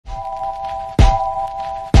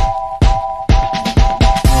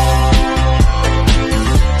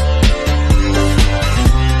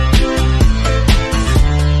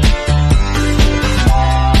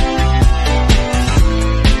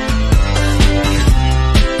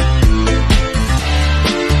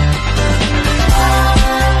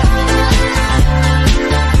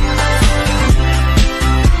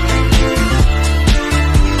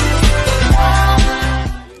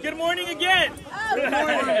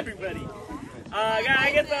everybody.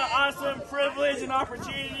 I get the awesome privilege and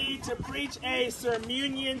opportunity to preach a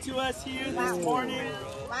sermon to us here this morning.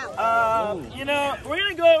 You know, we're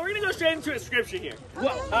gonna go straight into a scripture here.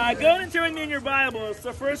 Go and turn in your Bibles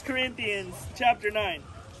to 1 Corinthians chapter 9.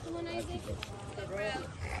 Come on, Isaac.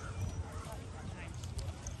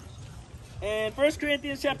 And 1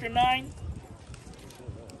 Corinthians chapter 9.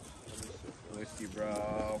 Whiskey,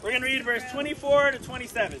 bro. We're gonna read verse 24 to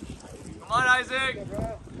 27. Come on, Isaac.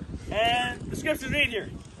 And the scriptures read here.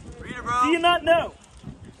 Read it, bro. Do you not know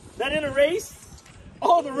that in a race,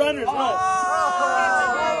 all the runners run,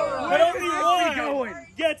 but only one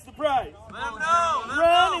gets the prize? Let him know.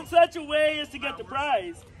 Run in such a way as to get the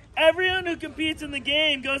prize. Everyone who competes in the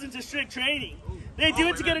game goes into strict training. They do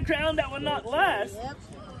it to get a crown that will not last,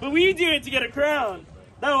 but we do it to get a crown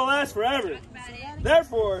that will last forever.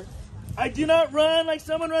 Therefore, I do not run like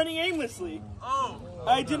someone running aimlessly.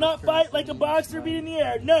 I do not fight like a boxer beating the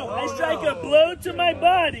air. No, I strike a blow to my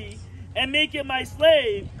body and make it my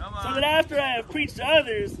slave, so that after I have preached to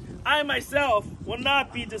others, I myself will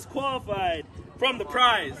not be disqualified from the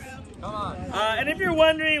prize. And if you're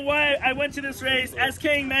wondering why I went to this race, as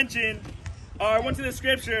King mentioned, or went to the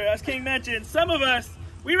scripture, as King mentioned, some of us,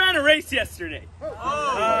 we ran a race yesterday.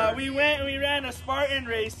 We ran a Spartan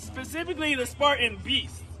race, specifically the Spartan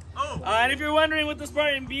Beast. And if you're wondering what the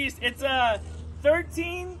Spartan Beast, it's a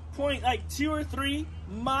 13.2 or 3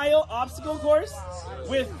 mile obstacle course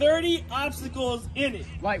with 30 obstacles in it.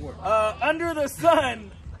 Light work. Under the sun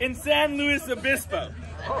in San Luis Obispo.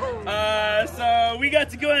 So we got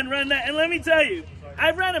to go and run that. And let me tell you,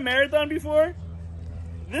 I've run a marathon before.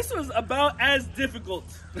 This was about as difficult,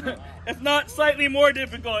 if not slightly more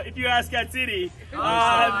difficult, if you ask Cat City,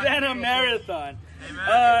 than a marathon.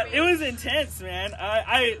 It was intense, man.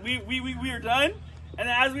 We were done, and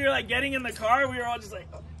as we were like getting in the car, we were all just like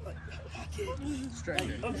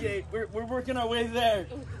okay, we're working our way there.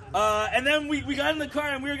 And then we got in the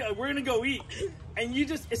car and we're gonna go eat, and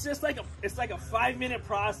it's just like a 5-minute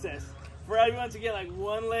process for everyone to get like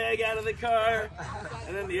one leg out of the car,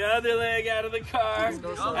 and then the other leg out of the car, and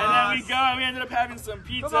then we ended up having some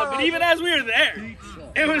pizza. But even as we were there,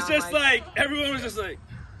 it was just like everyone was just like.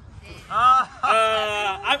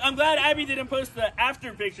 I'm glad Abby didn't post the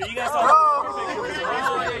after picture. You guys saw the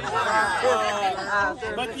before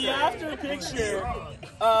picture. But the after picture,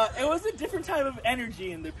 it was a different type of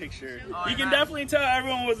energy in the picture. You can definitely tell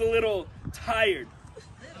everyone was a little tired.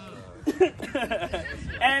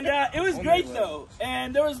 And it was great though.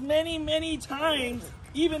 And there was many times,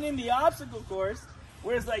 even in the obstacle course,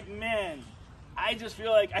 where it's like, man, I just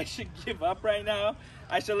feel like I should give up right now.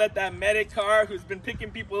 I should let that medic car who's been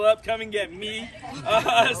picking people up come and get me,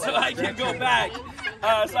 so I can go back,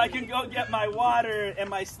 so I can go get my water and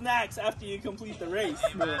my snacks after you complete the race.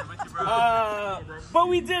 But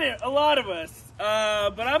we did it, a lot of us.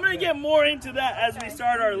 But I'm going to get more into that as we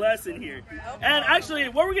start our lesson here. And actually,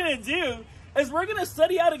 what we're going to do is we're going to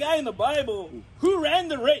study out a guy in the Bible who ran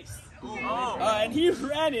the race. And he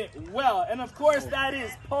ran it well. And of course, that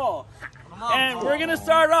is Paul. And we're going to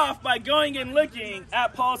start off by going and looking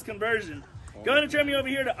at Paul's conversion. Go ahead and turn me over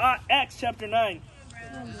here to Acts chapter 9.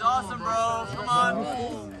 He's awesome, bro. Come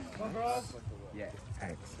on. Yeah,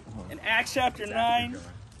 Acts. In Acts chapter 9,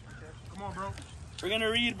 Come on, bro. we're going to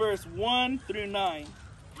read verse 1 through 9.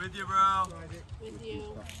 With you, bro. With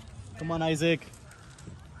you. Come on, Isaac.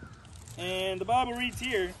 And the Bible reads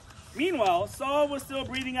here, meanwhile, Saul was still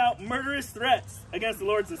breathing out murderous threats against the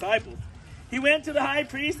Lord's disciples. He went to the high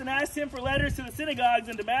priest and asked him for letters to the synagogues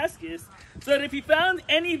in Damascus, so that if he found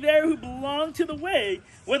any there who belonged to the way,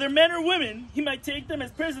 whether men or women, he might take them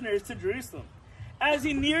as prisoners to Jerusalem. As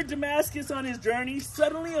he neared Damascus on his journey,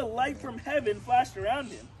 suddenly a light from heaven flashed around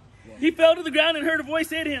him. He fell to the ground and heard a voice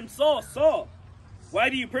say to him, Saul, Saul, why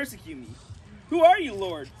do you persecute me? Who are you,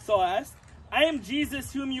 Lord? Saul asked. I am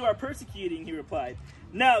Jesus whom you are persecuting, he replied.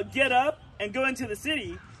 Now get up and go into the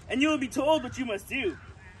city, and you will be told what you must do.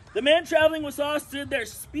 The man traveling with Saul stood there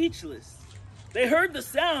speechless. They heard the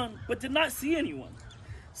sound, but did not see anyone.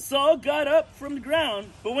 Saul got up from the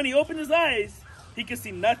ground, but when he opened his eyes, he could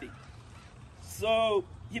see nothing. So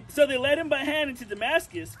they led him by hand into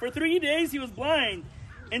Damascus. For 3 days he was blind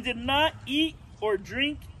and did not eat or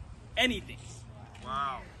drink anything.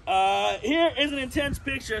 Wow. Here is an intense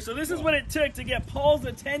picture. So this is what it took to get Paul's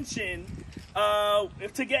attention,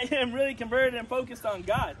 to get him really converted and focused on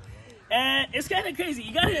God. And it's kind of crazy.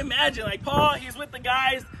 You got to imagine, like Paul, he's with the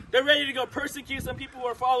guys. They're ready to go persecute some people who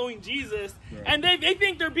are following Jesus. And they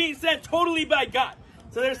think they're being sent totally by God.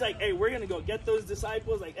 So they're just like, hey, we're going to go get those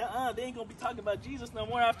disciples. Like, they ain't going to be talking about Jesus no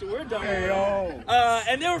more after we're done.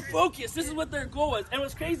 And they were focused. This is what their goal was. And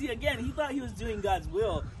what's crazy, again, he thought he was doing God's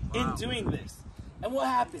will in doing this. And what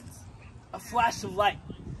happens? A flash of light.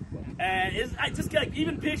 And I just like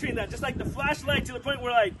even picturing that, just like the flashlight to the point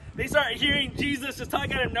where like they start hearing Jesus just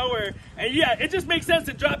talk out of nowhere. And yeah, it just makes sense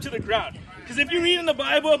to drop to the ground. Because if you read in the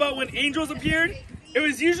Bible about when angels appeared, it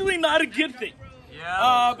was usually not a good thing.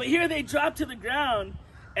 Yeah. But here they drop to the ground,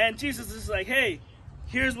 and Jesus is like, hey,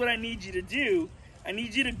 here's what I need you to do. I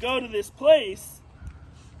need you to go to this place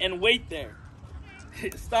and wait there.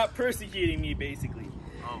 Stop persecuting me, basically.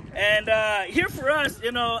 Oh. And here for us,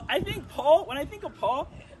 you know, I think Paul, when I think of Paul,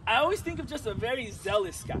 I always think of just a very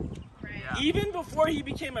zealous guy. Yeah. Even before he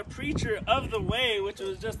became a preacher of the way, which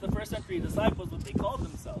was just the first century disciples, what they called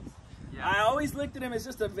themselves. Yeah. I always looked at him as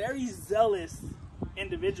just a very zealous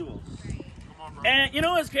individual. And you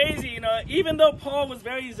know what's crazy? You know, even though Paul was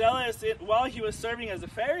very zealous while he was serving as a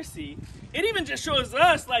Pharisee, it even just shows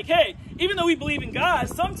us, like, hey, even though we believe in God,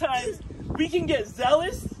 sometimes we can get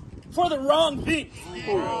zealous for the wrong things.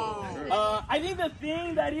 I think the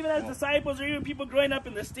thing that even as disciples or even people growing up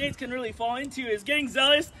in the States can really fall into is getting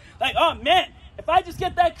zealous. Like, oh man, if I just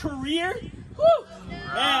get that career, whew,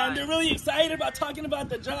 man, they're really excited about talking about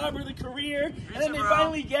the job or the career, and then they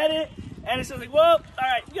finally get it. And it's just like, well, all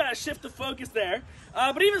right, you got to shift the focus there.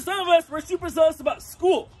 But even some of us, we're super zealous about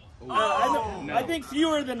school. I think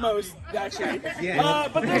fewer than most, actually.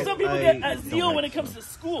 But there's some people that get zeal when it comes to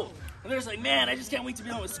school. And they're just like, man, I just can't wait to be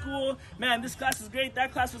done with school. Man, this class is great.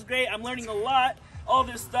 That class was great. I'm learning a lot. All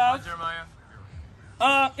this stuff. You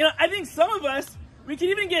know, I think some of us, we can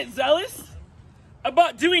even get zealous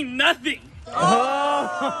about doing nothing.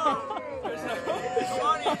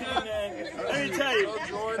 Let me tell you,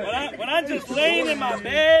 when I'm just laying in my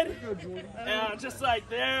bed and I'm just like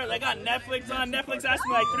there, I got Netflix on. Netflix asked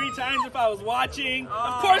me like 3 times if I was watching.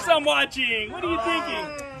 Of course I'm watching. What are you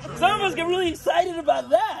thinking? Some of us get really excited about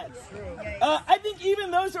that. I think even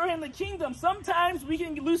those who are in the kingdom, sometimes we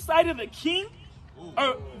can lose sight of the king.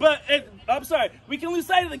 We can lose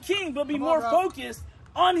sight of the king, but be more focused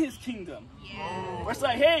on his kingdom. Where it's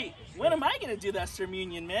like, hey, when am I going to do that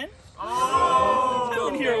communion, man? I've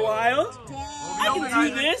been here a while. I can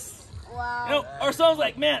do this. Wow. You know, or someone's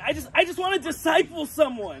like, man, I just want to disciple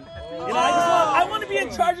someone. You know, I want to be in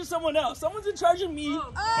charge of someone else. Someone's in charge of me.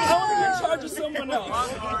 I want to be in charge of someone else.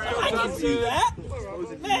 I can do that.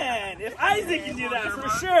 Man, if Isaac can do that, for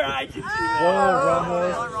sure I can do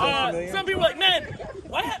that. Some people are like, man,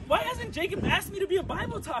 why hasn't Jacob asked me to be a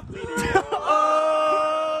Bible talk leader?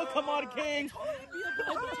 Oh, come on, King. I want to be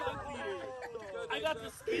a Bible talk leader. I got the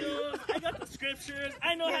skills, I got the scriptures,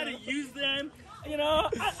 I know how to use them. You know,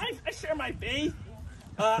 I share my faith.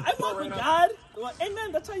 I walk with God. Well,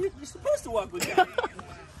 amen, that's how you're supposed to walk with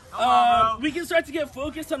God. We can start to get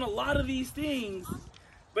focused on a lot of these things,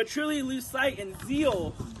 but truly lose sight and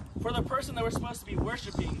zeal for the person that we're supposed to be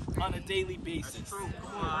worshiping on a daily basis.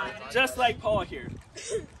 Just like Paul here.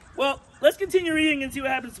 Well, let's continue reading and see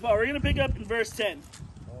what happens to Paul. We're going to pick up in verse 10.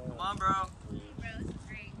 Come on, bro.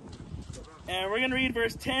 And we're going to read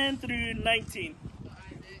verse 10 through 19.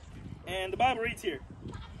 And the Bible reads here.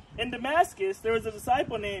 In Damascus, there was a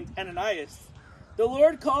disciple named Ananias. The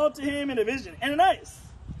Lord called to him in a vision, Ananias.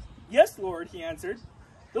 Yes, Lord, he answered.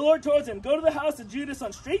 The Lord told him, go to the house of Judas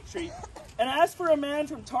on Straight Street and ask for a man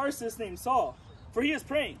from Tarsus named Saul, for he is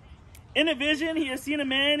praying. In a vision, he has seen a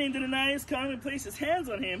man named Ananias come and place his hands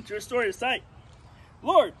on him to restore his sight.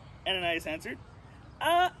 Lord, Ananias answered,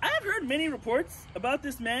 I have heard many reports about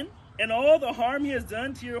this man and all the harm he has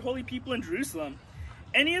done to your holy people in Jerusalem.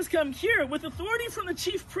 And he has come here with authority from the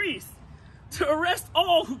chief priest to arrest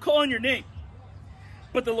all who call on your name.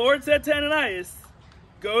 But the Lord said to Ananias,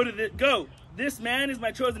 Go. This man is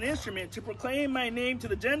my chosen instrument to proclaim my name to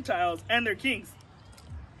the Gentiles and their kings,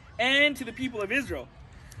 and to the people of Israel.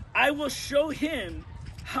 I will show him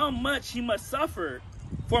how much he must suffer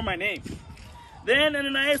for my name. Then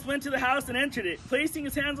Ananias went to the house and entered it. Placing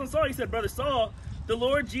his hands on Saul, he said, Brother Saul, the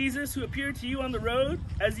Lord Jesus, who appeared to you on the road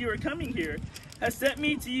as you were coming here, has sent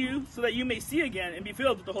me to you so that you may see again and be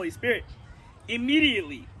filled with the Holy Spirit.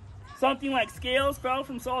 Immediately, something like scales fell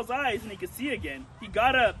from Saul's eyes and he could see again. He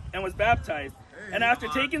got up and was baptized. And after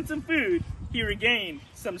taking some food, he regained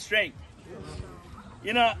some strength.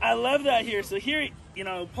 You know, I love that here. So here, you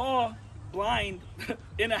know, Paul, blind,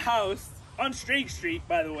 in a house on Straight Street,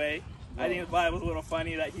 by the way. I think the Bible's a little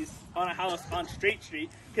funny that he's on a house on Straight Street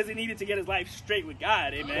because he needed to get his life straight with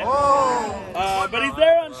God, amen. But he's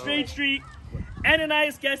there on Straight Street.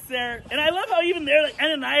 Ananias gets there, and I love how even there, like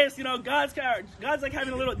Ananias, you know, God's like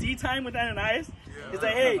having a little D time with Ananias. He's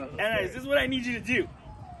like, hey, Ananias, this is what I need you to do.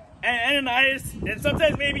 And Ananias, and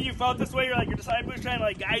sometimes maybe you felt this way, you're like, your disciple is trying to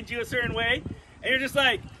like guide you a certain way, and you're just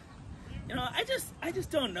like, you know, I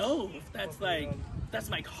just don't know if that's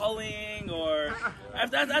my calling, or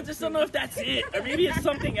I just don't know if that's it, or maybe it's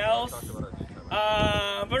something else.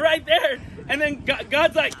 But right there, and then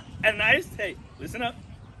God's like, Ananias, hey, listen up.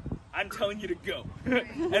 I'm telling you to go.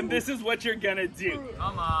 And this is what you're gonna do.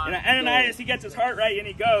 Come on. And Ananias, he gets his heart right, and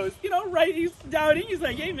he goes, you know, right, he's doubting. He's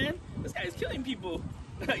like, hey, man, this guy's killing people.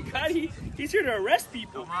 God, he's here to arrest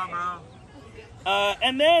people. Come on, bro.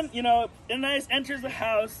 And then, you know, Ananias enters the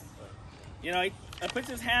house. You know, he puts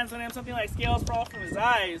his hands on him, something like scales fall from his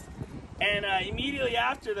eyes. And immediately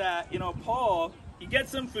after that, you know, Paul, he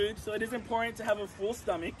gets some food, so it is important to have a full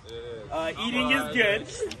stomach. Eating is good.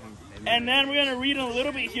 And then we're going to read a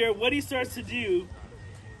little bit here what he starts to do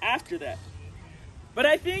after that. But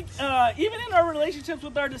I think even in our relationships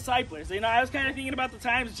with our disciples, you know, I was kind of thinking about the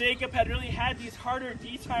times Jacob had really had these harder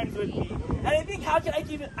D times with me. And I think how can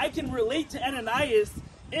I can relate to Ananias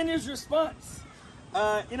in his response.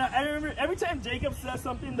 You know, I remember every time Jacob says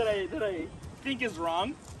something that I think is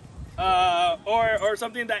wrong, or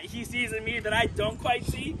something that he sees in me that I don't quite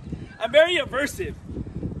see, I'm very aversive.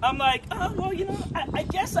 I'm like, oh, well, you know, I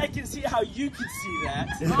guess I can see how you could see that.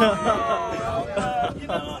 You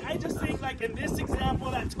know, I just think, like, in this example,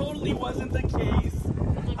 that totally wasn't the case.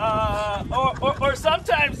 Or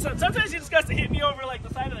sometimes he just got to hit me over, like,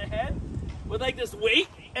 the side of the head with, like, this weight,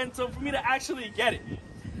 and so for me to actually get it.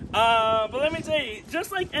 But let me tell you,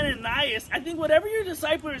 just like Ananias, I think whatever your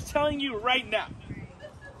disciple is telling you right now,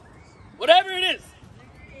 whatever it is,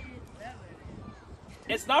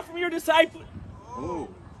 it's not from your disciple. Ooh.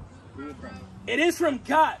 It is from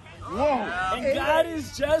God. Whoa. And God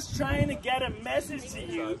is just trying to get a message to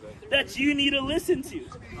you that you need to listen to.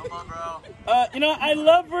 Come on, bro. You know, I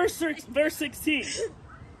love verse 16.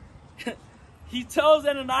 He tells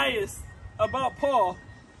Ananias about Paul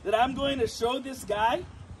that I'm going to show this guy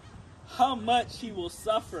how much he will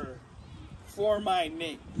suffer for my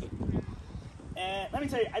name. And let me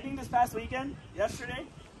tell you, I think this past weekend, yesterday,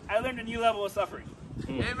 I learned a new level of suffering.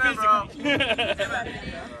 Amen, bro.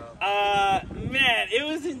 Man, it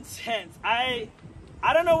was intense. I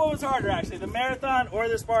don't know what was harder, actually, the marathon or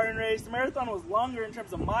the Spartan race. The marathon was longer in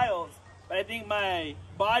terms of miles, but I think my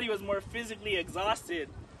body was more physically exhausted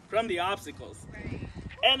from the obstacles.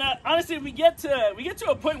 And honestly, we get to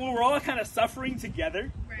a point where we're all kind of suffering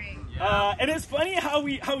together. And it's funny how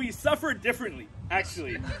we suffer differently,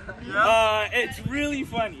 actually. It's really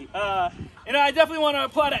funny. You know, I definitely want to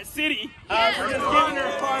applaud at City for just giving her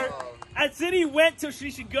a part. At City went till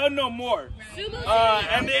she should go no more.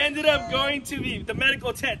 And they ended up going to the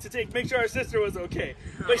medical tent to make sure her sister was okay.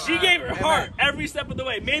 But she gave her heart every step of the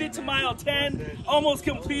way. Made it to mile 10, almost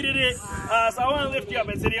completed it. So I want to lift you up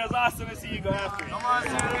at City. It was awesome to see you go after it. Come on,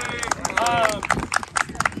 City.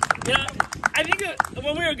 You know, I think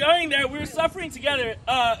when we were going there, we were suffering together.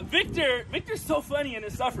 Victor's so funny in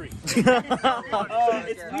his suffering. It's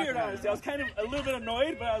weird, honestly. I was kind of a little bit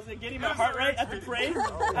annoyed, but I was like, getting my heart right. I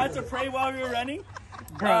had to pray while we were running.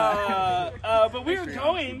 But we were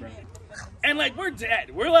going, and like we're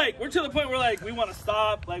dead. We're to the point where like we want to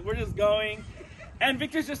stop. Like we're just going, and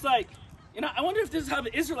Victor's just like, you know, I wonder if this is how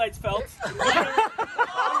the Israelites felt.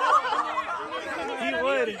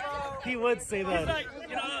 He would say that. He's like,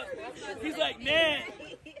 you know, he's like, man,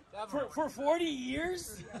 for 40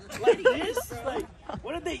 years like this, like,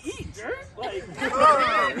 what did they eat? Dirt? Like,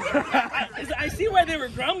 I see why they were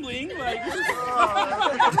grumbling. Like, this is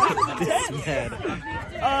intense.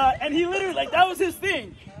 And he literally, like, that was his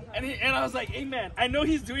thing. And I was like, hey, man, I know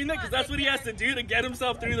he's doing that because that's what he has to do to get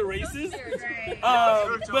himself through the races.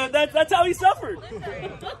 But that's how he suffered.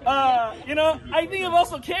 You know, I think of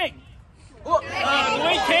also King. The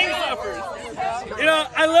way King suffers. You know,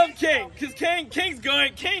 I love King because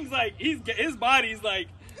King's like, his body's like,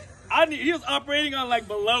 he was operating on like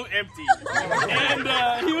below empty.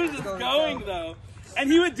 And he was just going though.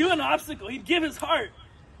 And he would do an obstacle. He'd give his heart.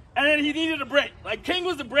 And then he needed a break. Like King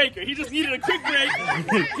was the breaker. He just needed a quick break.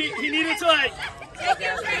 He needed to like,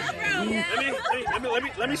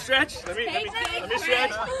 let me stretch. Let me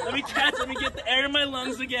stretch. Let me catch. Let me get the air in my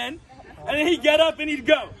lungs again. And then he'd get up and he'd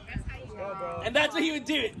go. And that's what he would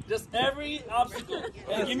do. Just every obstacle.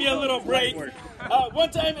 And give me a little break.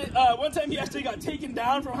 One time he actually got taken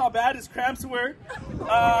down from how bad his cramps were.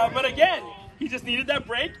 But again, he just needed that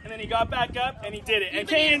break, and then he got back up, and he did it. And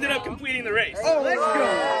Kane ended up completing the race. Oh, let's go.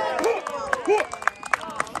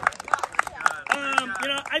 You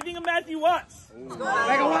know, I think of Matthew Watts. As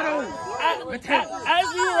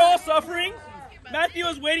we were all suffering, Matthew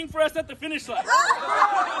was waiting for us at the finish line.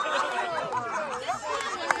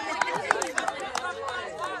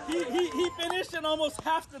 he finished in almost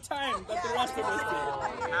half the time that the rest of us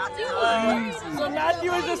did. So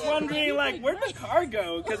Matthew was just wondering, like, where'd the car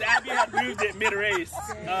go? Because Abby had moved it mid-race.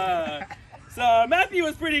 So Matthew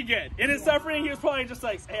was pretty good. In his suffering, he was probably just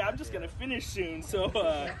like, hey, I'm just going to finish soon. So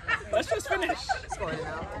let's just finish.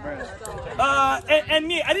 And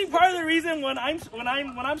me, I think part of the reason when I'm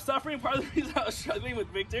suffering, part of the reason I was struggling with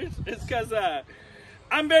Victor is because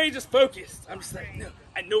I'm very just focused. I'm just like, no,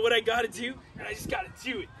 I know what I got to do, and I just got to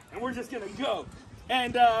do it. And we're just going to go.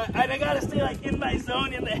 And I got to stay like in my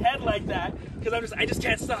zone in the head like that because I just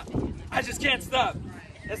can't stop. I just can't stop.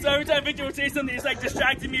 And so every time Victor would say something, he's like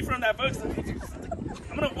distracting me from that focus.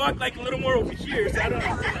 I'm going to walk like a little more over here so I don't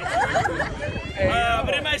have to.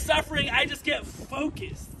 But in my suffering, I just get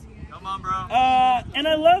focused. Come on, bro. And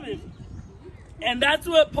I love it. And that's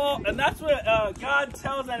what God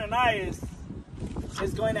tells Ananias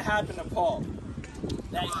is going to happen to Paul.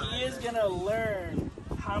 That he is going to learn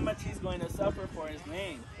how much he's going to suffer for his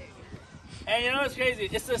name. And you know what's crazy?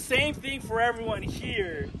 It's the same thing for everyone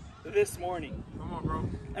here this morning. Come on, bro.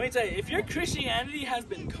 Let me tell you, if your Christianity has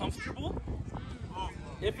been comfortable,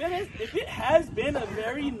 if it has been a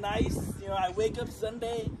very nice, I wake up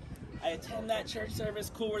Sunday, I attend that church service,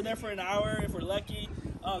 cool, we're there for an hour if we're lucky.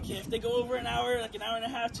 Okay, if they go over an hour, like an hour and a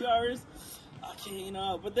half, 2 hours, okay,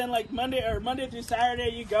 but then like Monday through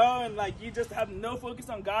Saturday you go and like you just have no focus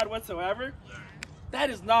on God whatsoever. That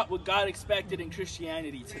is not what God expected in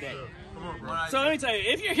Christianity today. So let me tell you,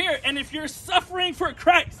 if you're here and if you're suffering for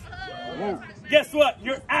Christ, guess what?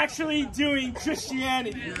 You're actually doing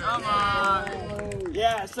Christianity. Come on.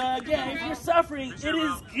 Yeah, so again, if you're suffering, it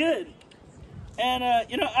is good. And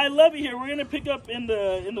I love it here. We're gonna pick up in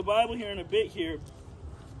the Bible here in a bit here.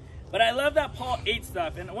 But I love that Paul ate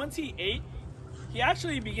stuff, and once he ate, he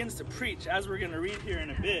actually begins to preach, as we're gonna read here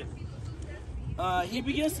in a bit. He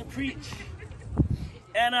begins to preach.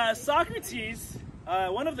 And Socrates,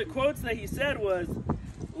 one of the quotes that he said was,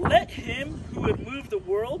 "Let him who would move the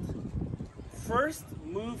world first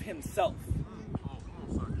move himself."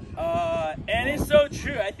 And it's so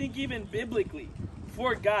true. I think even biblically,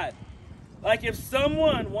 for God, like if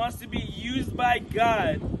someone wants to be used by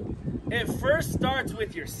God, it first starts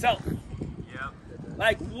with yourself. Yep.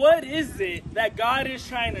 Like, what is it that God is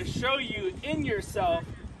trying to show you in yourself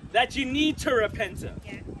that you need to repent of?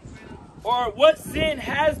 Or what sin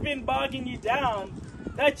has been bogging you down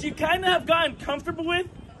that you kind of have gotten comfortable with,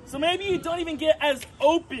 so maybe you don't even get as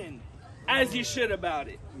open as you should about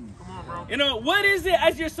it. Come on, bro. What is it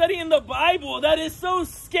as you're studying the Bible that is so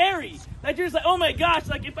scary that you're just like, oh my gosh,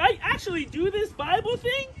 like if I actually do this Bible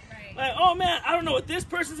thing, like, oh man, I don't know what this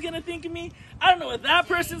person's gonna think of me. I don't know what that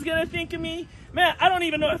person's gonna think of me. Man, I don't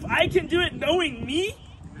even know if I can do it knowing me.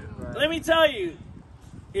 Let me tell you,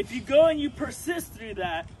 if you go and you persist through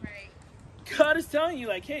that, God is telling you,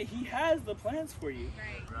 like, hey, he has the plans for you.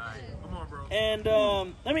 Right. Come on, bro. And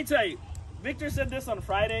let me tell you, Victor said this on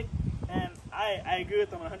Friday, and I agree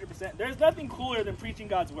with him 100%. There's nothing cooler than preaching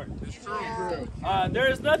God's word. It's true.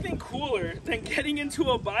 There is nothing cooler than getting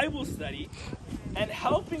into a Bible study and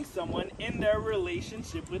helping someone in their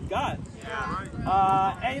relationship with God. Yeah, right.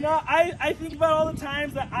 And I think about all the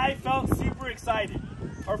times that I felt super excited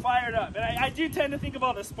or fired up. And I do tend to think of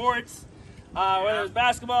all the sports, whether it's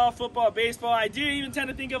basketball, football, baseball. I do even tend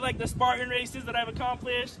to think of like the Spartan races that I've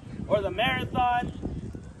accomplished or the marathon.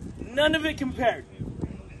 None of it compared.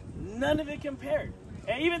 None of it compared.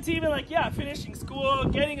 And even finishing school,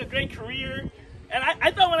 getting a great career. And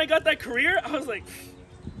I thought when I got that career, I was like,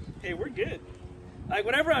 hey, we're good. Like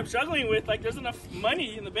whatever I'm struggling with, like there's enough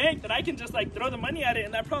money in the bank that I can just like throw the money at it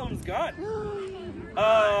and that problem's gone.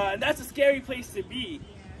 And that's a scary place to be.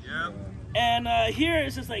 Yep. And here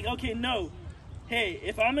it's just like, okay, no. Hey,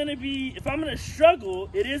 if I'm gonna struggle,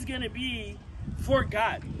 it is gonna be for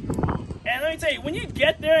God. And let me tell you, when you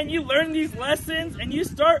get there and you learn these lessons and you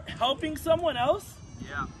start helping someone else,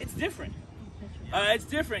 it's different. It's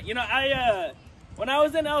different. When I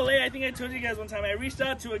was in LA, I think I told you guys one time, I reached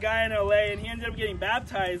out to a guy in LA and he ended up getting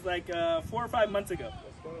baptized like 4 or 5 months ago.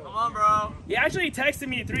 Come on, bro. He actually texted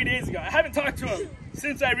me 3 days ago. I haven't talked to him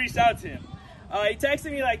since I reached out to him. He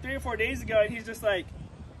texted me like 3 or 4 days ago and he's just like,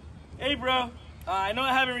 hey bro, I know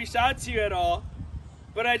I haven't reached out to you at all,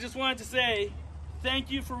 but I just wanted to say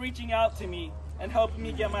thank you for reaching out to me and helping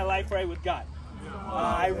me get my life right with God.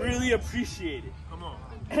 I really appreciate it. Come on.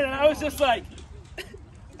 And I was just like,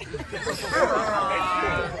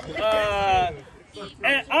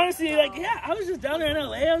 and honestly, like, yeah, I was just down there in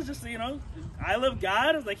LA. I was just, I love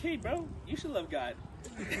God. I was like, hey, bro, you should love God.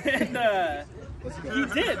 And he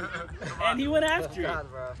did. And he went after it.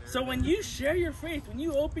 So when you share your faith, when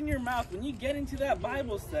you open your mouth, when you get into that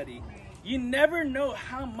Bible study, you never know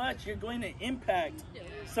how much you're going to impact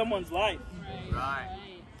someone's life. Right.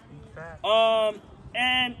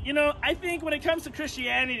 And, you know, I think when it comes to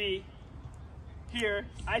Christianity here,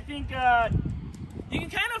 I think you can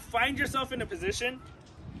kind of find yourself in a position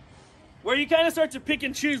where you kind of start to pick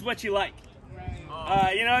and choose what you like.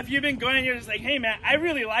 You know, if you've been going, you're just like, hey, man, I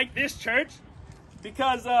really like this church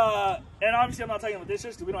because, and obviously I'm not talking about this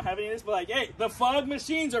church because we don't have any of this, but like, hey, the fog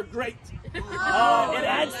machines are great. It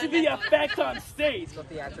adds to the effect on stage.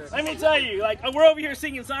 Let me tell you, like, we're over here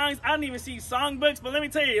singing songs. I don't even see songbooks, but let me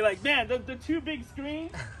tell you, like, man, the two big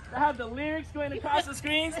screens that have the lyrics going across the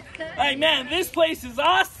screens, like, man, this place is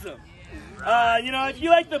awesome. You know, if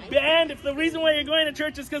you like the band, if the reason why you're going to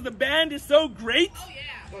church is because the band is so great,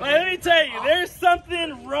 like, let me tell you, there's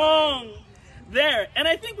something wrong there. And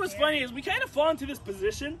I think what's funny is we kind of fall into this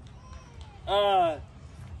position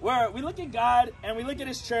where we look at God and we look at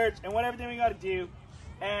his church and what everything we got to do,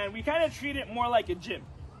 and we kind of treat it more like a gym.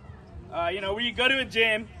 You know, where you go to a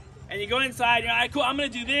gym and you go inside, you're like, all right, cool, I'm going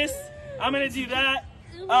to do this, I'm going to do that.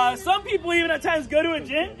 Some people even at times go to a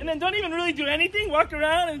gym and then don't even really do anything, walk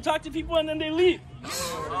around and talk to people, and then they leave.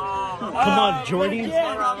 Come on, Jordy.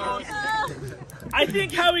 Yeah. I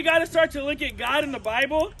think how we got to start to look at God in the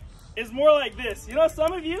Bible is more like this. You know,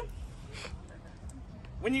 some of you,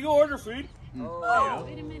 when you go order food, you know,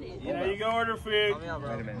 you go order food,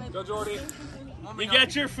 Go, Jordy. you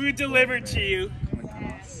get your food delivered to you,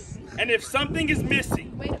 and if something is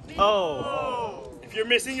missing, if you're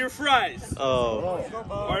missing your fries, or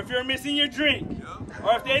if you're missing your drink,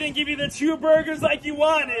 or if they didn't give you the 2 burgers like you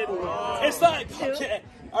wanted, it's like, okay,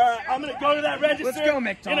 all right, I'm going to go to that register. Let's go,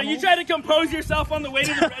 McDonald's. You know, you try to compose yourself on the way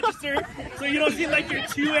to the register so you don't seem like you're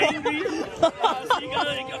too angry. So you go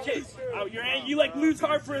like, okay, you're angry. You like lose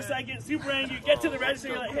heart for a second, super angry. You get to the register,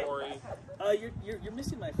 you're like, hey, you're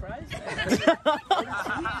missing my fries?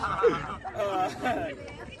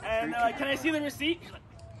 And can I see the receipt?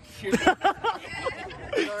 Here's 2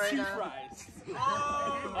 fries.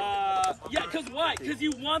 Yeah, because why? Because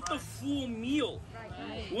you want the full meal.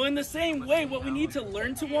 Well, in the same way, what we need to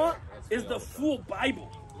learn to want is the full Bible.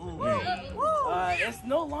 It's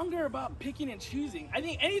no longer about picking and choosing. I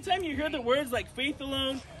think anytime you hear the words like faith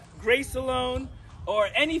alone, grace alone, or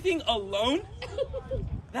anything alone,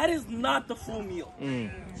 that is not the full meal.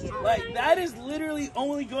 Like, that is literally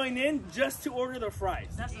only going in just to order the fries.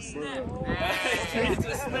 That's a snack. It's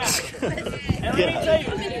a snack. And let me tell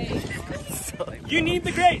you, you need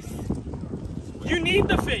the grace. You need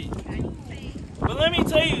the faith. But let me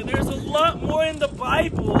tell you, there's a lot more in the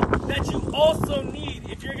Bible that you also need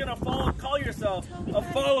if you're going to call yourself a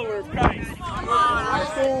follower of Christ.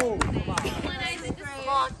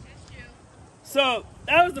 So,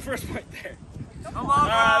 that was the first point there.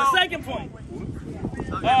 The second point.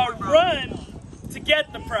 Run to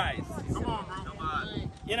get the prize.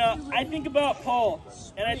 You know, I think about Paul,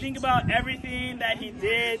 and I think about everything that he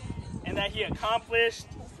did and that he accomplished,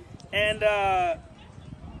 and I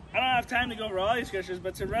don't have time to go over all these scriptures,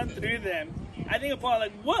 but to run through them, I think of Paul,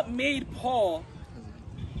 like, what made Paul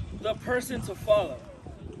the person to follow?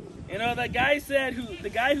 You know, the guy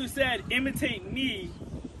who said, imitate me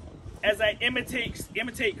as I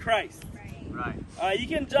imitate Christ. Right. You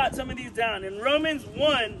can jot some of these down. In Romans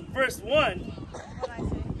 1, verse 1,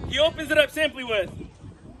 he opens it up simply with,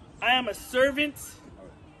 I am a servant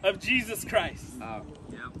of Jesus Christ.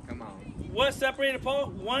 Come on. What separated Paul?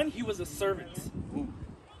 One, he was a servant.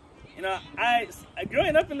 You know,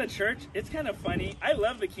 growing up in the church, it's kind of funny. I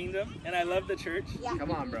love the kingdom and I love the church. Yeah. Come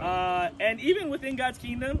on, bro. And even within God's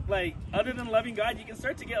kingdom, like, other than loving God, you can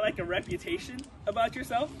start to get like a reputation about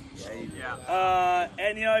yourself. Yeah.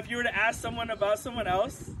 And you know, if you were to ask someone about someone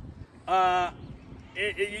else,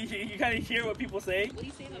 you kind of hear what people say.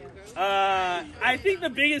 I think the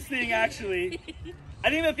biggest thing, actually, I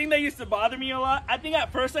think the thing that used to bother me a lot, I think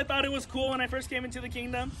at first I thought it was cool when I first came into the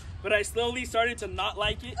kingdom, but I slowly started to not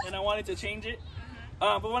like it and I wanted to change it.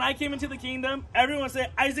 But when I came into the kingdom, everyone said,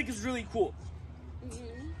 Isaac is really cool.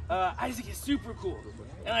 Isaac is super cool.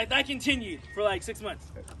 And like that continued for like 6 months.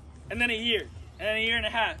 And then a year. And then a year and a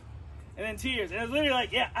half. And then 2 years. And it was literally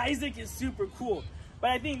like, yeah, Isaac is super cool. But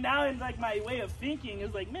I think now in like my way of thinking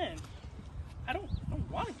is like, man, I don't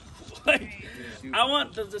want to be cool. Like, I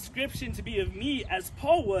want the description to be of me as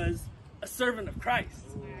Paul was, a servant of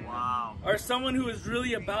Christ. Wow. Or someone who was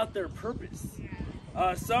really about their purpose.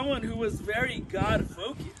 Someone who was very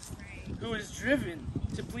God-focused. Who was driven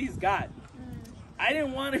to please God. I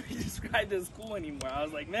didn't want to be described as cool anymore. I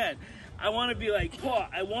was like, man, I want to be like Paul.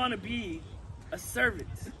 I want to be a servant.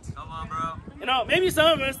 Come on, bro. You know, maybe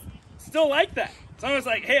some of us still like that. Some of us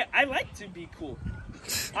like, hey, I like to be cool.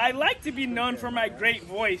 I like to be known for my great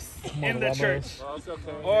voice in the church.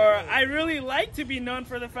 Or I really like to be known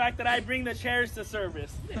for the fact that I bring the chairs to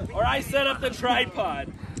service. Or I set up the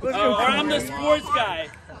tripod. Or I'm the sports guy.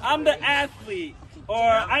 I'm the athlete. Or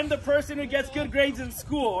I'm the person who gets good grades in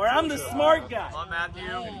school. Or I'm the smart guy. Come on,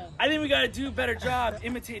 Matthew. I think we got to do a better job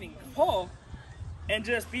imitating Paul and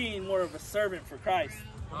just being more of a servant for Christ.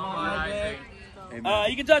 Come on, Isaac.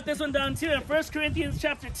 You can jot this one down too. In 1 Corinthians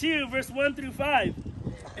chapter 2, verse 1 through 5.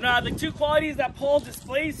 You know, the two qualities that Paul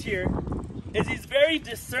displays here is he's very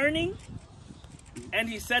discerning and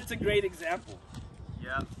he sets a great example.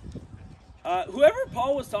 Yeah. Whoever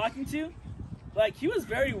Paul was talking to, like, he was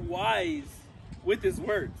very wise with his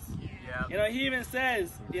words. Yeah. You know, he even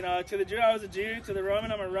says, you know, to the Jew I was a Jew, to the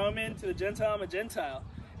Roman I'm a Roman, to the Gentile I'm a Gentile.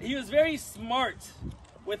 He was very smart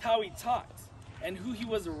with how he talked and who he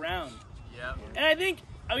was around. Yeah. And I think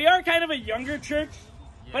we are kind of a younger church,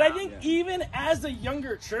 but I think even as a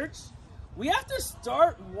younger church, we have to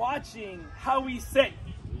start watching how we say,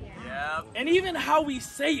 Yeah. and even how we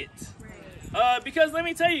say it. Because let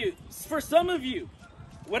me tell you, for some of you,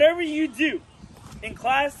 whatever you do in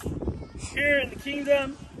class, here in the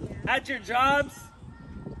kingdom, at your jobs,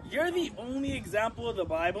 you're the only example of the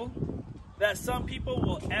Bible that some people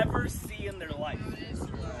will ever see in their life.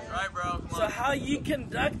 Right, bro. Come So on. how you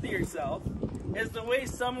conduct yourself is the way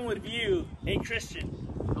someone would view a Christian.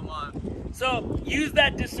 Come on. So use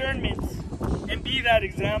that discernment and be that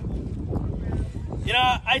example. You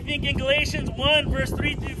know, I think in Galatians 1, verse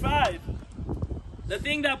 3 through 5, the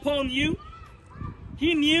thing that Paul knew,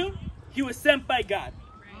 he knew he was sent by God.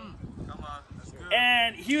 Come on. That's good.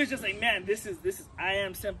 And he was just like, man, this is I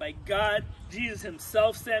am sent by God. Jesus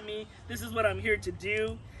himself sent me. This is what I'm here to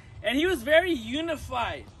do. And he was very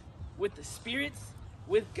unified with the spirits,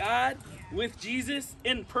 with God, with Jesus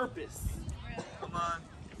in purpose. Come on.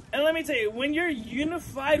 And let me tell you, when you're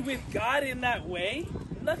unified with God in that way,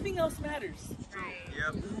 nothing else matters.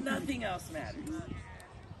 Yep. Nothing else matters.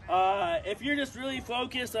 If you're just really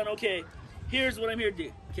focused on, okay, here's what I'm here to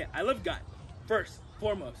do. Okay, I love God, first,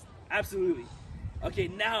 foremost. Absolutely. Okay,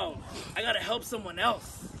 now I gotta help someone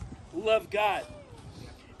else love God.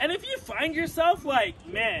 And if you find yourself like,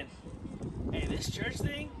 man, hey, this church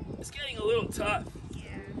thing, it's getting a little tough.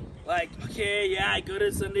 Like, okay, yeah, I go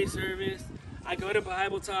to Sunday service, I go to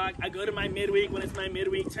Bible talk, I go to my midweek when it's my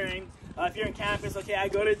midweek turn. If you're in campus, okay, I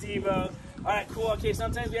go to Devo. All right, cool. Okay,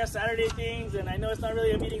 sometimes we have Saturday things, and I know it's not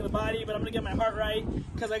really a meeting of the body, but I'm gonna get my heart right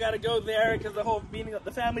because I gotta go there because the whole meeting of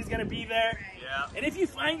the family's gonna be there. Yeah. And if you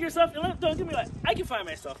find yourself, and don't get me like, I can find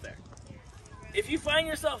myself there. If you find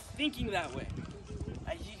yourself thinking that way,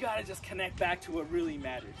 you gotta just connect back to what really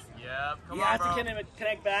matters. Yep. Come You on, have bro. to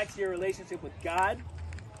connect back to your relationship with God,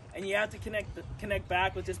 and you have to connect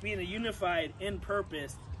back with just being a unified in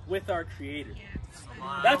purpose with our Creator. Come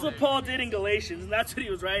on. That's what Paul did in Galatians, and that's what he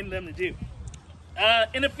was writing them to do.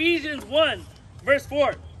 In Ephesians 1, verse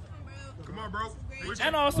 4, Come on, bro.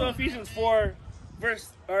 and also Ephesians 4,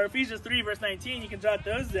 Ephesians 3, verse 19, you can jot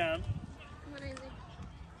those down.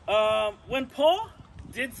 When Paul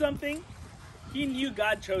did something, he knew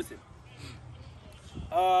God chose him.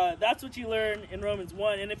 That's what you learn in Romans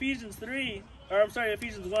 1. In Ephesians 1,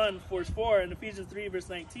 verse 4, and Ephesians 3, verse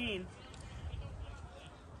 19.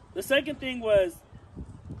 The second thing was,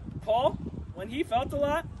 Paul, when he felt a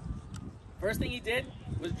lot, first thing he did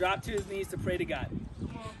was drop to his knees to pray to God.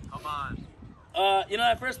 Come on. You know,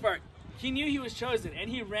 that first part, he knew he was chosen, and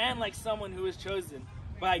he ran like someone who was chosen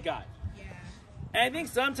by God. And I think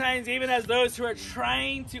sometimes, even as those who are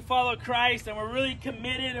trying to follow Christ and we're really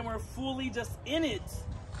committed and we're fully just in it,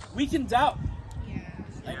 we can doubt.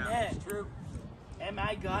 Like, man, am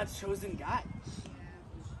I God's chosen guy?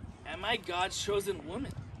 Am I God's chosen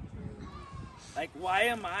woman? Like, why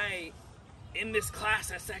am I in this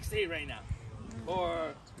class at Sac State right now?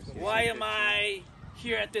 Or why am I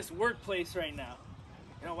here at this workplace right now?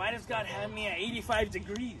 You know, why does God have me at 85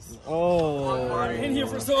 degrees? Oh. I've been here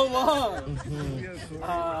for so long.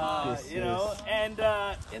 You know,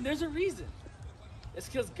 and there's a reason. It's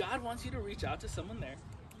because God wants you to reach out to someone there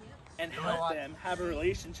and help them have a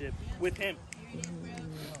relationship with Him.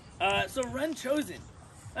 So run chosen.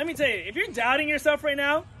 Let me tell you, if you're doubting yourself right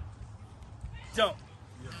now, don't.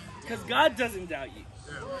 Because God doesn't doubt you.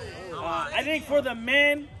 I think for the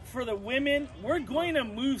men, for the women, we're going to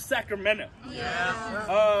move Sacramento.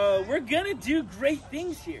 We're going to do great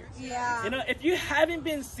things here. You know, if you haven't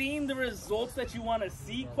been seeing the results that you want to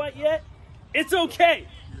see quite yet, it's okay.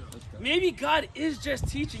 Maybe God is just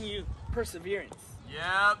teaching you perseverance.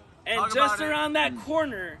 Yep. And Talk just about it. around that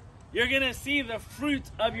corner, you're going to see the fruit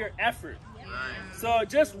of your effort. Right. So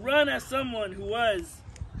just run as someone who was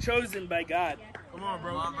chosen by God. Come on,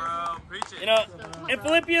 bro. Preach it. You know, in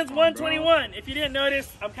Philippians 1:21, if you didn't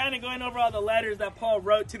notice, I'm kind of going over all the letters that Paul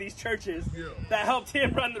wrote to these churches that helped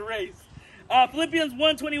him run the race. Philippians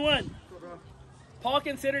 1:21, Paul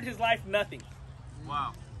considered his life nothing.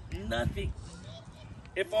 Wow. Nothing.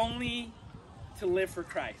 If only to live for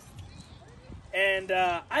Christ. And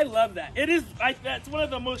I love that. That's one of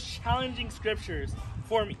the most challenging scriptures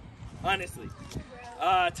for me, honestly.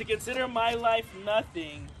 To consider my life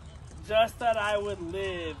nothing, just that I would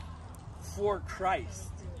live for Christ.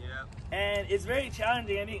 Yeah. And it's very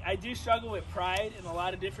challenging. I mean, I do struggle with pride in a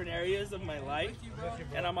lot of different areas of my life,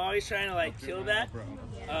 and I'm always trying to like kill that.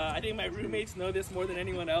 I think my roommates know this more than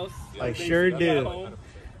anyone else. I sure do.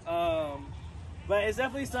 But it's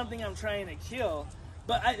definitely something I'm trying to kill.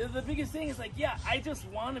 But the biggest thing is like, yeah, I just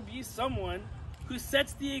want to be someone who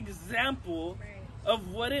sets the example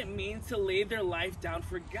of what it means to lay their life down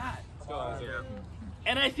for God. Yeah.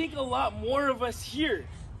 And I think a lot more of us here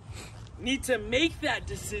need to make that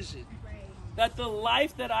decision, that the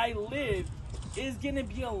life that I live is going to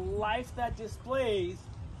be a life that displays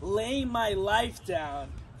laying my life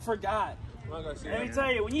down for God. Let me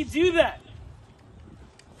tell you, when you do that,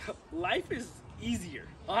 life is easier,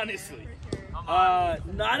 honestly.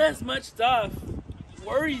 Not as much stuff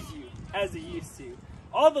worries you as it used to.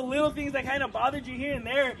 All the little things that kind of bothered you here and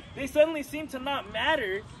there, they suddenly seem to not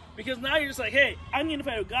matter, because now you're just like, hey, I'm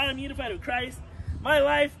unified with God, I'm unified with Christ. My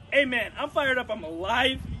life, amen, I'm fired up, I'm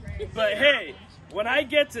alive. But hey, when I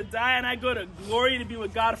get to die and I go to glory to be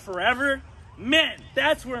with God forever, man,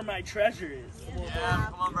 that's where my treasure is. Yeah,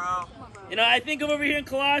 come on, bro. You know, I think of over here in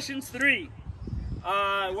Colossians 3,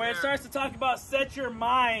 where it starts to talk about set your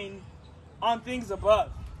mind on things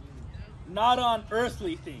above, not on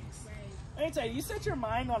earthly things. Let me tell you, you set your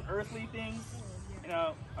mind on earthly things, you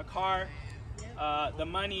know, a car, the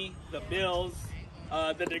money, the bills,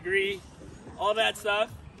 the degree, all that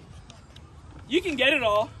stuff. You can get it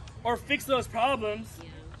all or fix those problems.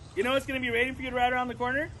 You know what's going to be waiting for you right around the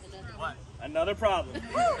corner? What? Another problem.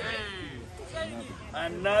 Hey.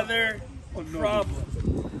 Another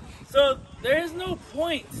problem. So there is no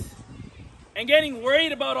point in getting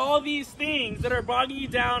worried about all these things that are bogging you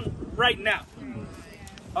down right now.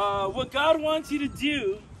 What God wants you to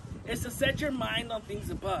do is to set your mind on things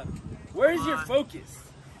above. Where's your focus?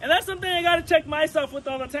 And that's something I got to check myself with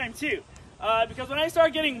all the time too. Because when I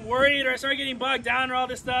start getting worried or I start getting bogged down or all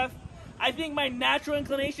this stuff, I think my natural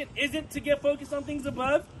inclination isn't to get focused on things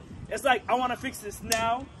above. It's like, I want to fix this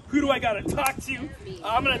now. Who do I got to talk to?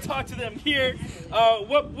 I'm going to talk to them here.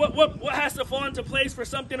 What has to fall into place for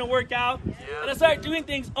something to work out? And I start doing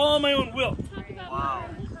things all on my own will. Wow.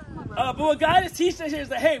 But what God is teaching us here is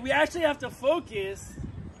that, hey, we actually have to focus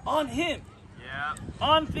on Him. Yeah.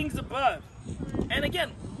 On things above. And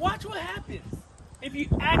again, watch what happens if you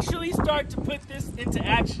actually start to put this into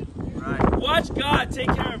action. Right. Watch God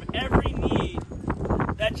take care of every need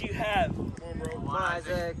that you have. Come on,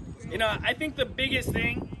 Isaac. You know, I think the biggest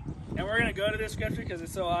thing, and we're going to go to this scripture because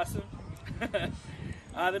it's so awesome.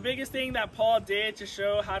 The biggest thing that Paul did to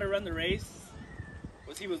show how to run the race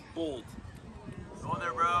was he was bold. Go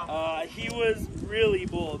there, bro. He was really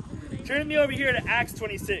bold. Turn me over here to Acts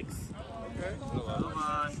 26. Okay. Come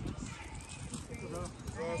on.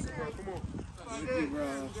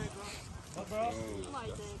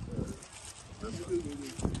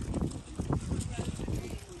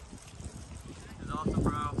 It's awesome,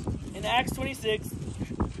 bro. In Acts 26,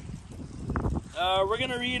 we're going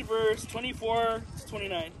to read verse 24 to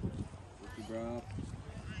 29.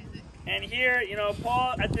 And here, you know,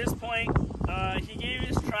 Paul, at this point, he gave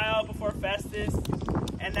his trial before Festus,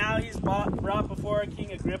 and now he's brought before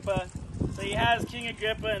King Agrippa. So he has King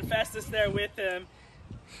Agrippa and Festus there with him,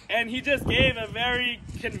 and he just gave a very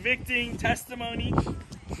convicting testimony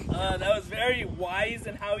that was very wise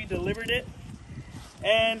in how he delivered it.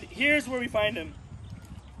 And here's where we find him.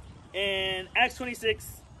 In Acts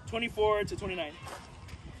 26, 24 to 29.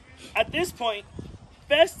 At this point,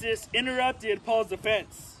 Festus interrupted Paul's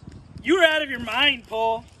defense. "You are out of your mind,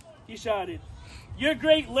 Paul," he shouted. "Your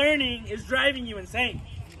great learning is driving you insane."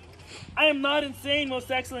 "I am not insane, most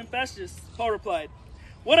excellent Festus," Paul replied.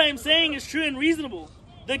 "What I am saying is true and reasonable.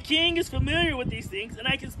 The king is familiar with these things, and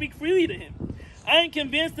I can speak freely to him. I am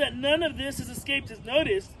convinced that none of this has escaped his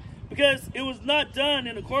notice, because it was not done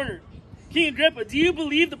in a corner. King Agrippa, do you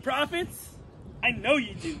believe the prophets? I know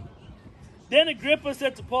you do." Then Agrippa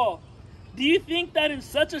said to Paul, "Do you think that in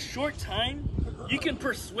such a short time you can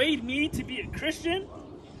persuade me to be a Christian?"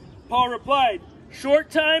 Paul replied, "Short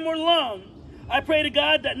time or long, I pray to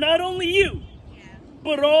God that not only you,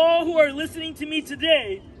 but all who are listening to me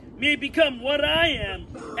today may become what I am,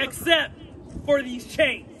 except for these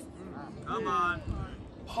chains." Come on.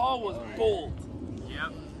 Paul was bold.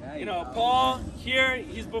 Yep. You know, Paul here,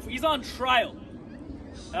 he's on trial.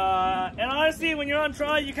 And honestly, when you're on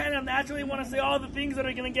trial, you kind of naturally want to say all the things that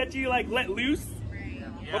are going to get you, like, let loose.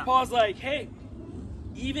 But Paul's like, hey,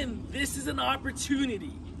 even this is an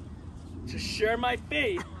opportunity to share my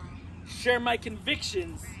faith, share my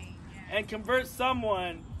convictions, and convert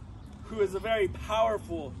someone who is a very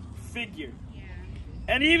powerful figure.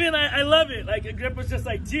 And even, I love it, like, Agrippa's just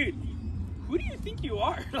like, dude, who do you think you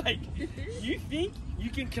are? Like, you think you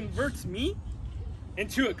can convert me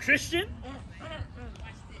into a Christian?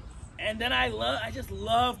 And then I just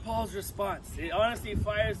love Paul's response. It honestly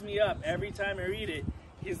fires me up every time I read it.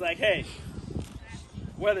 He's like, hey,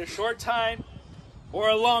 whether short time or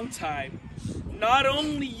a long time, not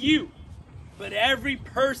only you, but every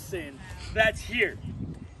person that's here.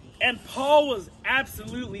 And Paul was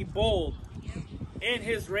absolutely bold in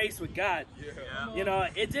his race with God. Yeah. You know,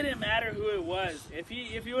 it didn't matter who it was. If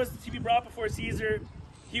he was to be brought before Caesar,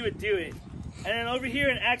 he would do it. And then over here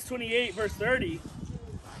in Acts 28, verse 30,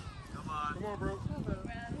 Come on, bro.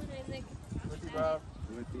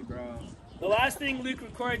 With you, bro. the last thing Luke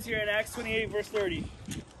records here in Acts 28, verse 30,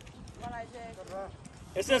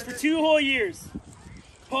 it says, for 2 whole years,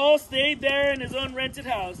 Paul stayed there in his own rented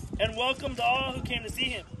house and welcomed all who came to see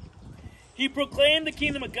him. He proclaimed the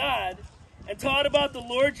kingdom of God and taught about the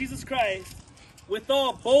Lord Jesus Christ with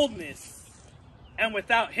all boldness and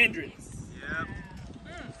without hindrance. Yep.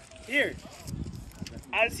 Here,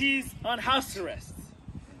 as he's on house arrest,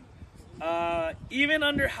 even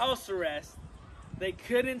under house arrest, they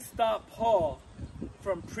couldn't stop Paul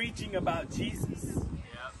from preaching about Jesus. Yep.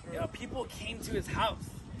 You know, people came to his house,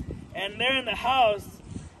 and they're in the house.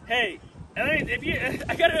 Hey, and I mean,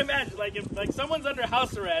 I gotta imagine, like, if like someone's under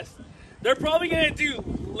house arrest, they're probably gonna do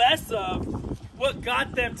less of what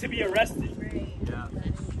got them to be arrested. Yeah.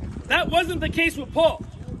 That wasn't the case with Paul.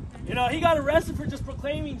 You know, he got arrested for just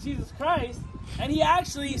proclaiming Jesus Christ, and he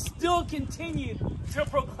actually still continued to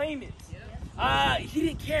proclaim it. He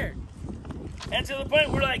didn't care. And to the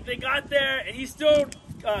point where, like, they got there and he's still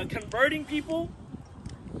converting people.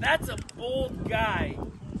 That's a bold guy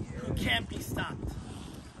who can't be stopped.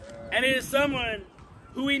 And it is someone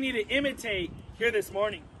who we need to imitate here this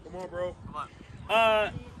morning. Come on, bro. Come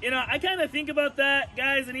on. You know, I kind of think about that,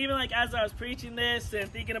 guys, and even like as I was preaching this and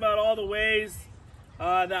thinking about all the ways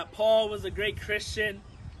that Paul was a great Christian,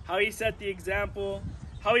 how he set the example,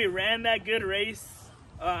 how he ran that good race,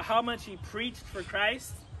 how much he preached for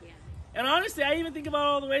Christ. And honestly, I even think about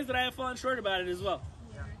all the ways that I have fallen short about it as well.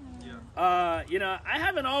 Yeah. You know, I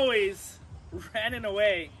haven't always ran in a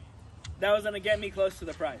way that was going to get me close to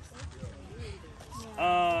the prize.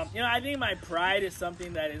 You know, I think my pride is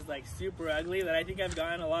something that is like super ugly that I think I've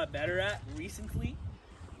gotten a lot better at recently.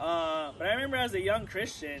 But I remember as a young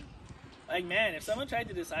Christian, like, man, if someone tried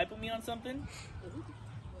to disciple me on something,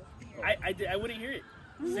 I wouldn't hear it.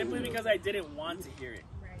 Simply because I didn't want to hear it.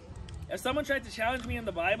 If someone tried to challenge me in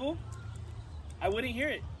the Bible, I wouldn't hear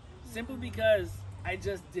it. Simply because I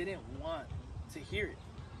just didn't want to hear it.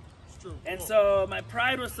 And so my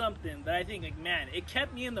pride was something that I think, like, man, it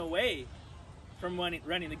kept me in the way from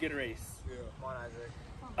running the good race. Come on,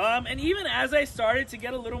 Isaac. And even as I started to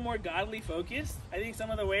get a little more godly focused, I think some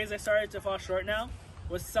of the ways I started to fall short now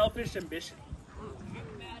was selfish ambition.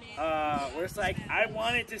 Where it's like, I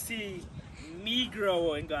wanted to see me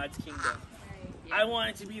grow in God's kingdom. I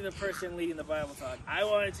wanted to be the person leading the Bible talk. I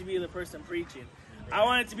wanted to be the person preaching. I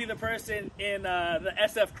wanted to be the person in the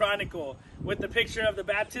SF Chronicle with the picture of the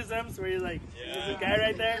baptisms where you're like, there's a guy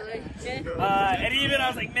right there. And even I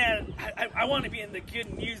was like, man, I want to be in the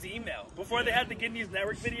Good News email. Before they had the Good News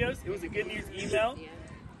Network videos, it was a Good News email.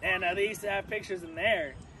 And they used to have pictures in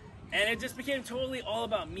there. And it just became totally all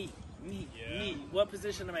about me. Me. What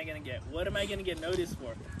position am I going to get? What am I going to get noticed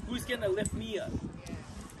for? Who's going to lift me up?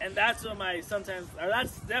 And that's what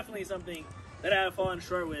that's definitely something that I have fallen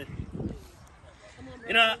short with.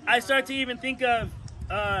 You know, I start to even think of,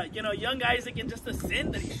 you know, young Isaac and just the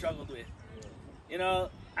sin that he struggled with. You know,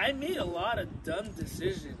 I made a lot of dumb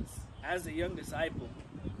decisions as a young disciple,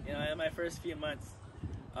 you know, in my first few months.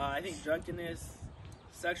 I think drunkenness,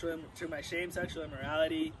 sexual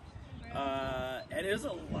immorality, and it was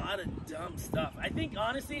a lot of dumb stuff. I think,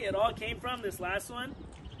 honestly, it all came from this last one,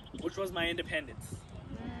 which was my independence.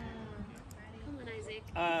 Come on, Isaac.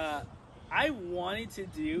 I wanted to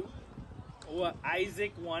do what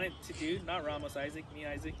Isaac wanted to do, not Ramos Isaac, me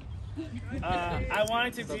Isaac. I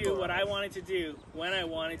wanted to do what I wanted to do when I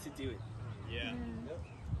wanted to do it. Yeah.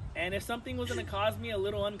 And if something was going to cause me a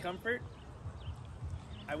little uncomfort,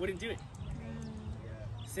 I wouldn't do it.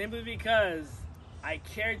 Simply because I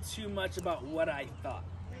cared too much about what I thought.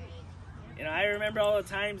 You know, I remember all the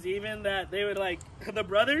times even that they would like, the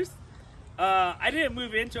brothers, I didn't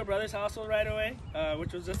move into a brother's household right away,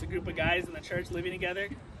 which was just a group of guys in the church living together.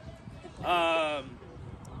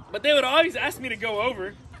 But they would always ask me to go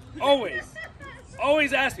over.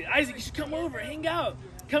 Always ask me, Isaac, you should come over, hang out.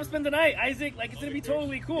 Come spend the night, Isaac. Like, it's going to be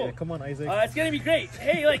totally cool. Yeah, come on, Isaac. It's going to be great.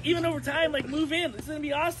 Hey, like, even over time, like, move in. This is going to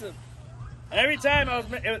be awesome. And every time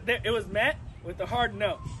it was met with a hard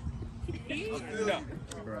no.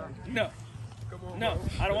 No,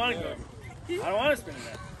 I don't want to go over. I don't want to spend the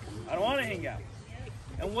night. I don't want to hang out.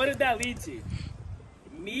 And what did that lead to?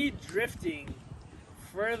 Me drifting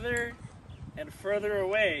further and further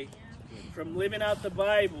away from living out the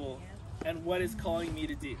Bible and what it's calling me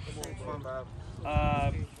to do.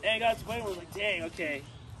 And it got to the point where I was like, dang, okay,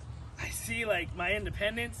 I see like my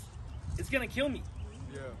independence, it's going to kill me.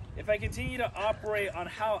 If I continue to operate on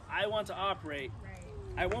how I want to operate,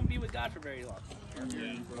 I won't be with God for very long.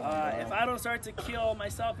 If I don't start to kill my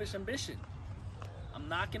selfish ambition, I'm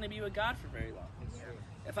not going to be with God for very long.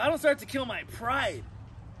 If I don't start to kill my pride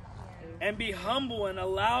and be humble and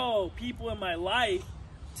allow people in my life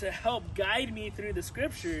to help guide me through the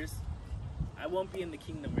scriptures, I won't be in the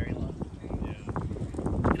kingdom very long.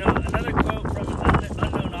 You know, another quote from an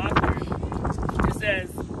unknown author, it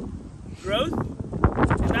says, growth,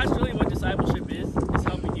 and that's really what discipleship is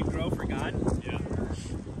helping you grow for God.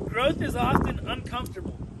 Growth is often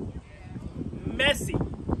uncomfortable, messy,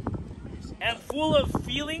 and full of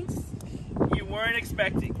feelings you weren't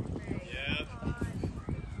expecting.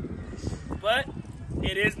 But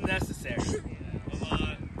it is necessary.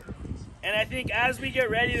 And I think as we get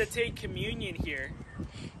ready to take communion here,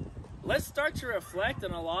 let's start to reflect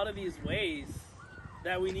on a lot of these ways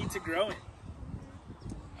that we need to grow in.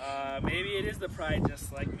 Maybe it is the pride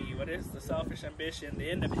just like me. What is the selfish ambition,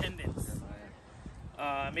 the independence?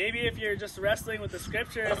 Maybe if you're just wrestling with the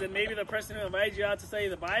scriptures and maybe the person who invited you out to study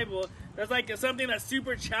the Bible, there's like something that's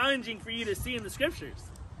super challenging for you to see in the scriptures.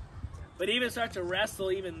 But even start to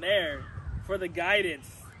wrestle even there for the guidance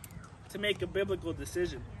to make a biblical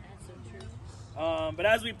decision. But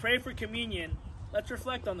as we pray for communion, let's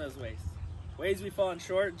reflect on those ways. Ways we've fallen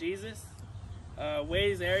short, Jesus.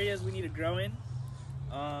 Areas we need to grow in.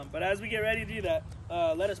 But as we get ready to do that,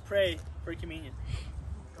 let us pray for communion.